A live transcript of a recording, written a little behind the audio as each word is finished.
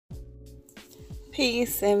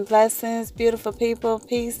Peace and blessings, beautiful people.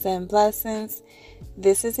 Peace and blessings.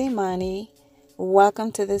 This is Imani.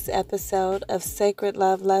 Welcome to this episode of Sacred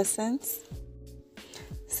Love Lessons.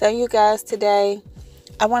 So, you guys, today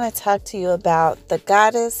I want to talk to you about the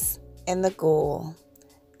goddess and the ghoul.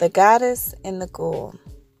 The goddess and the ghoul.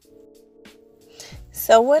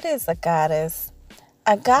 So, what is a goddess?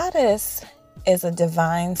 A goddess is a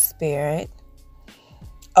divine spirit,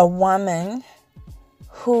 a woman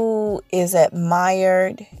who is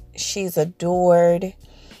admired, she's adored,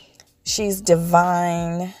 she's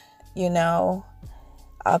divine,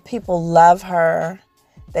 people love her,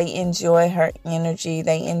 they enjoy her energy,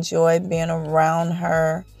 they enjoy being around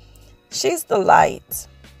her. She's the light.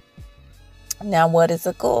 Now, what is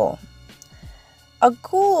a ghoul? A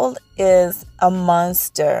ghoul is a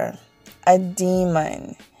monster, a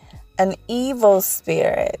demon, an evil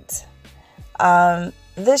spirit.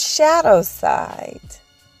 The shadow side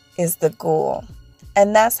is the ghoul.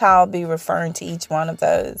 And that's how I'll be referring to each one of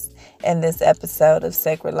those in this episode of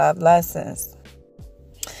Sacred Love Lessons.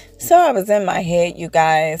 So I was in my head, you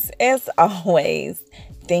guys, as always,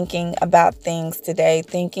 thinking about things today,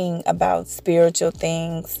 thinking about spiritual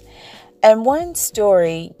things. And one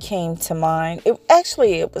story came to mind. It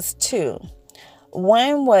was two.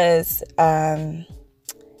 One was,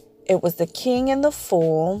 it was The King and the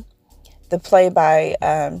Fool, the play by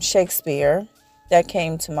Shakespeare, that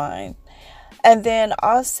came to mind. And then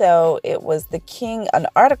also it was an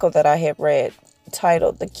article that I had read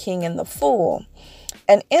titled The King and the Fool.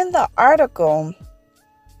 And in the article,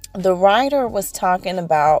 the writer was talking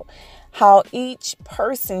about how each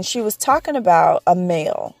person, she was talking about a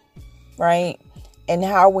male, right? And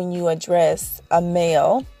how when you address a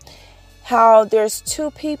male, how there's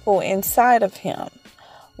two people inside of him.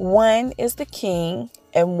 One is the king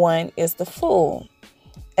and one is the fool.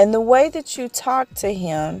 And the way that you talk to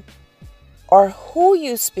him, or who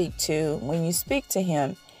you speak to when you speak to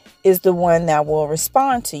him, is the one that will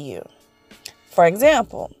respond to you. For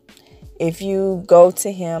example, if you go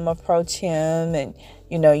to him, approach him, and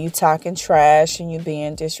you talking trash and you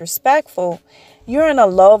being disrespectful, you're in a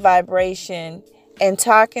low vibration, and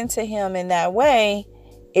talking to him in that way,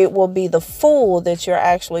 it will be the fool that you're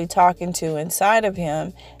actually talking to inside of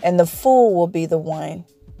him, and the fool will be the one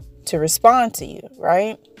to respond to you,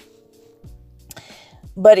 right?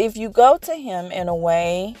 But if you go to him in a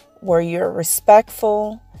way where you're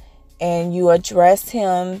respectful and you address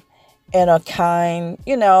him in a kind,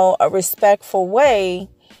 a respectful way,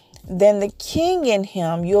 then the king in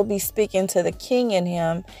him, you'll be speaking to the king in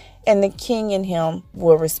him, and the king in him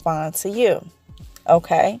will respond to you.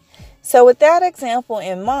 Okay? So with that example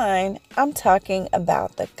in mind, I'm talking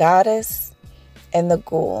about the goddess and the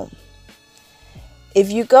ghoul. If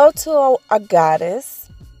you go to a goddess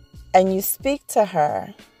and you speak to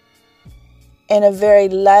her in a very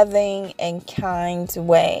loving and kind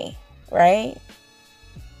way, right?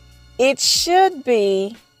 It should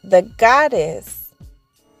be the goddess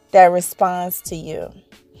that responds to you.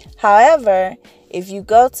 However, if you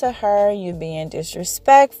go to her, you're being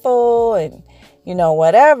disrespectful and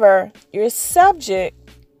whatever, you're subject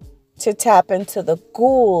to tap into the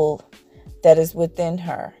ghoul that is within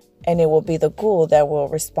her. And it will be the ghoul that will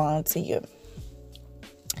respond to you.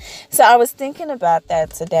 So I was thinking about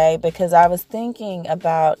that today because I was thinking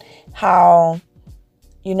about how,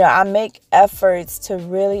 I make efforts to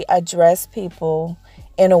really address people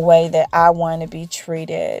in a way that I want to be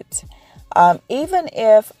treated. Even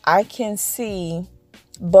if I can see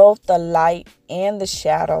both the light and the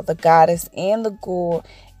shadow, the goddess and the ghoul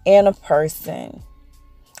in a person,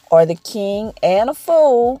 or the king and a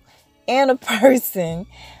fool in a person,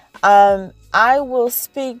 I will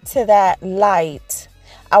speak to that light.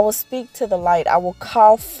 I will speak to the light. I will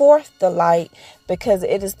call forth the light because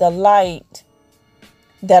it is the light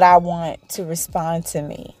that I want to respond to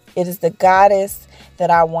me. It is the goddess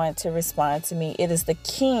that I want to respond to me. It is the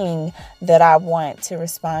king that I want to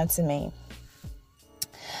respond to me.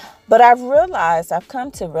 But I've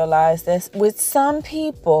come to realize this with some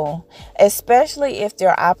people, especially if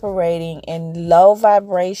they're operating in low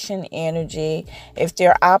vibration energy, if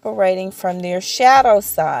they're operating from their shadow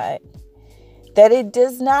side, that it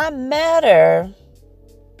does not matter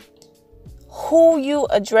who you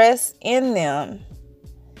address in them.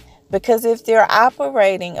 Because if they're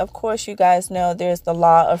operating, of course, you guys know there's the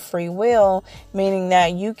law of free will, meaning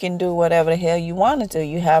that you can do whatever the hell you want to do.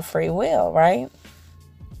 You have free will, right?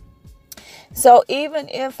 So even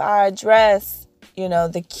if I address,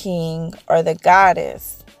 the king or the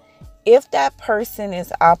goddess, if that person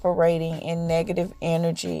is operating in negative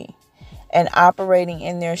energy and operating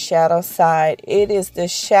in their shadow side, it is the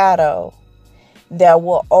shadow that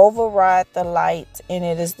will override the light, and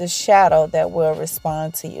it is the shadow that will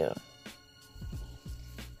respond to you.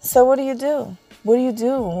 So what do you do? What do you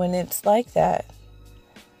do when it's like that?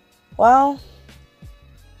 Well,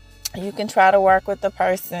 you can try to work with the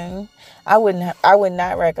person. I would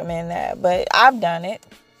not recommend that, but I've done it.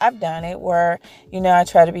 I've done it where, I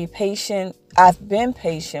try to be patient. I've been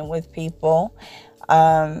patient with people.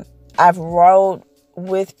 I've rode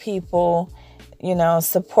with people,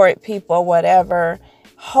 support people, whatever,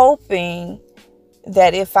 hoping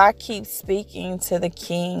that if I keep speaking to the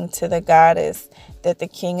king, to the goddess, that the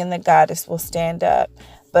king and the goddess will stand up.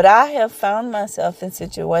 But I have found myself in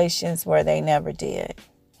situations where they never did.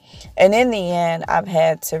 And in the end, I've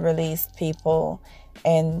had to release people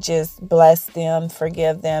and just bless them,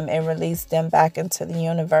 forgive them, and release them back into the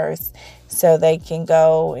universe so they can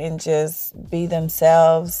go and just be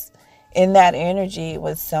themselves in that energy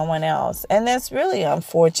with someone else. And that's really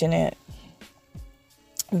unfortunate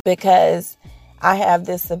because I have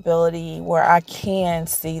this ability where I can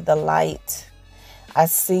see the light. I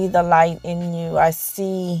see the light in you. I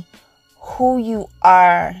see who you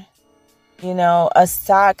are,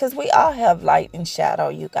 aside, because we all have light and shadow,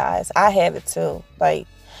 you guys. I have it too. Like,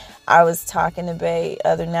 I was talking to Bae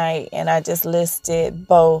other night and I just listed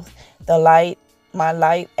both the light, my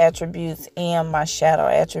light attributes, and my shadow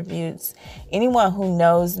attributes. Anyone who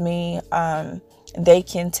knows me, they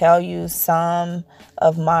can tell you some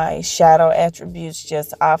of my shadow attributes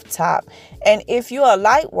just off top. And if you're a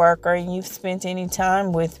light worker and you've spent any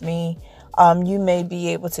time with me, you may be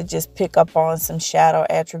able to just pick up on some shadow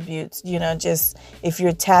attributes. Just if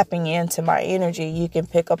you're tapping into my energy, you can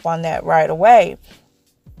pick up on that right away.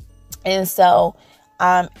 And so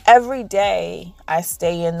every day I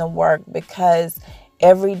stay in the work because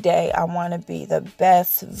every day I want to be the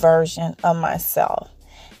best version of myself.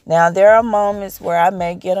 Now, there are moments where I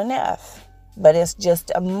may get an F, but it's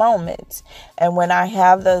just a moment. And when I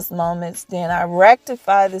have those moments, then I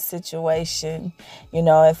rectify the situation.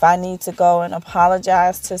 If I need to go and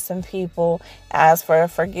apologize to some people, ask for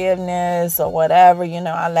forgiveness or whatever,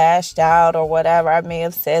 I lashed out or whatever, I may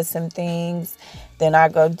have said some things, then I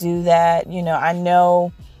go do that. I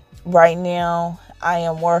know right now I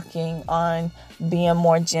am working on being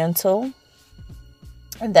more gentle.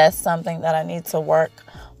 And that's something that I need to work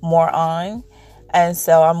more on. And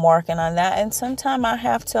so I'm working on that. And sometimes I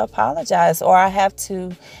have to apologize or I have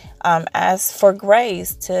to ask for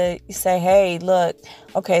grace to say, hey, look,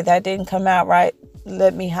 okay, that didn't come out right.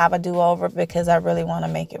 Let me have a do-over because I really want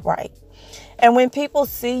to make it right. And when people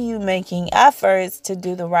see you making efforts to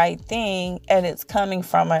do the right thing and it's coming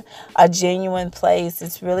from a genuine place,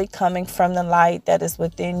 it's really coming from the light that is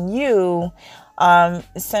within you.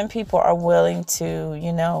 Some people are willing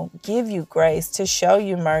to, give you grace, to show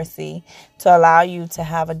you mercy, to allow you to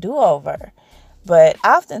have a do-over. But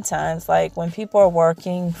oftentimes, like when people are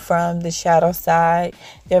working from the shadow side,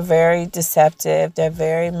 they're very deceptive. They're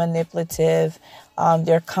very manipulative.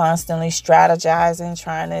 They're constantly strategizing,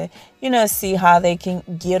 trying to, see how they can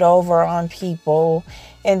get over on people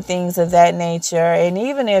and things of that nature. And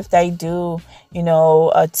even if they do,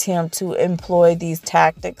 attempt to employ these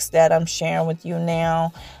tactics that I'm sharing with you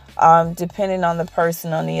now, depending on the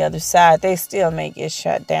person on the other side, they still may get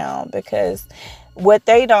shut down because what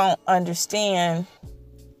they don't understand,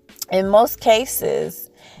 in most cases,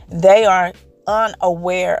 they are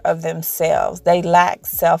unaware of themselves. They lack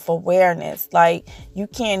self-awareness. Like, you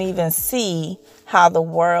can't even see how the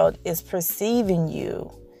world is perceiving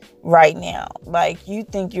you right now. Like, you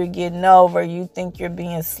think you're getting over, you think you're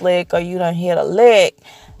being slick, or you done hit a lick,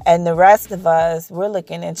 and the rest of us, we're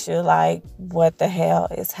looking at you like, what the hell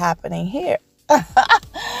is happening here?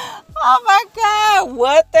 Oh my God,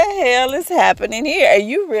 what the hell is happening here? Are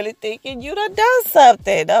you really thinking you done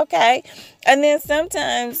something? Okay. And then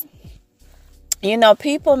sometimes,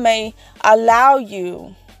 people may allow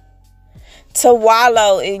you to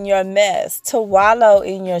wallow in your mess, to wallow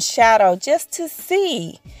in your shadow, just to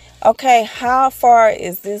see, okay, how far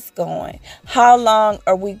is this going? How long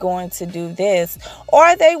are we going to do this?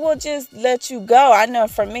 Or they will just let you go. I know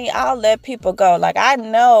for me, I'll let people go. Like, I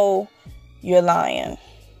know you're lying.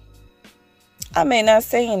 I may not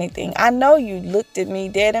say anything. I know you looked at me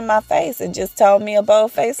dead in my face and just told me a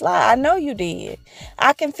bold-faced lie. I know you did.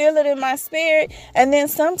 I can feel it in my spirit. And then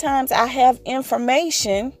sometimes I have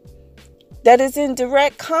information that is in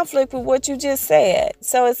direct conflict with what you just said.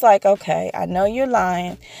 So it's like, okay, I know you're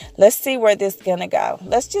lying. Let's see where this is going to go.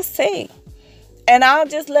 Let's just see. And I'll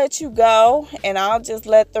just let you go, and I'll just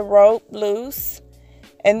let the rope loose.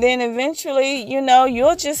 And then eventually,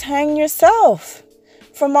 you'll just hang yourself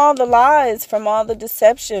from all the lies, from all the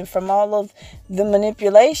deception, from all of the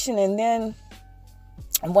manipulation. And then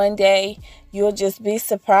one day you'll just be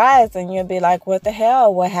surprised and you'll be like, what the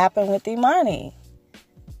hell? What happened with the money?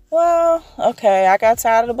 Well, okay, I got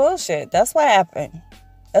tired of the bullshit. That's what happened.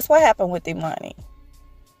 That's what happened with the money.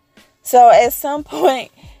 So at some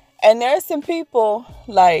point, and there are some people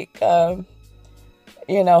like, who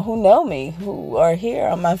know me, who are here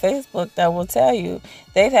on my Facebook that will tell you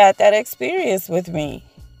they've had that experience with me.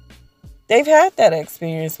 They've had that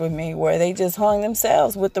experience with me where they just hung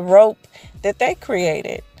themselves with the rope that they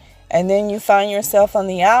created. And then you find yourself on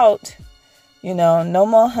the out, no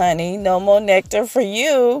more honey, no more nectar for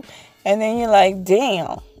you. And then you're like,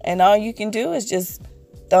 damn. And all you can do is just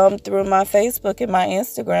thumb through my Facebook and my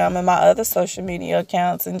Instagram and my other social media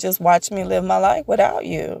accounts and just watch me live my life without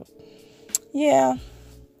you. Yeah.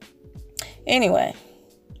 Anyway,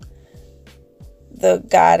 the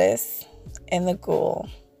goddess and the ghoul.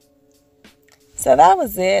 So that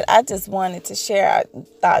was it. I just wanted to share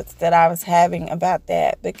thoughts that I was having about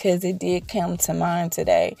that because it did come to mind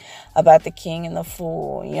today about the king and the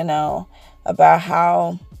fool,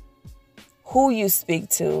 about who you speak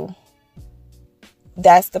to,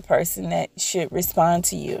 that's the person that should respond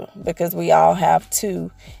to you, because we all have two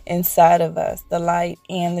inside of us, the light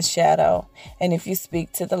and the shadow. And if you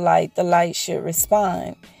speak to the light should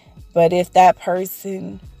respond. But if that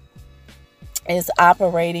person is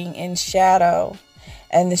operating in shadow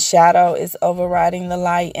and the shadow is overriding the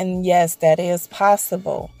light, and yes, that is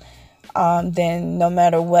possible, then no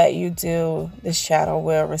matter what you do, the shadow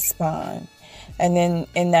will respond. And then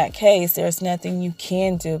in that case, there's nothing you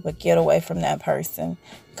can do but get away from that person.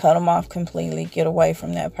 Cut them off completely. Get away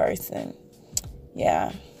from that person.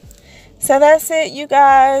 Yeah. So that's it, you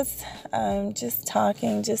guys. Just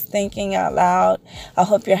talking, just thinking out loud. I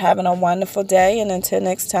hope you're having a wonderful day. And until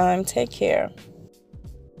next time, take care.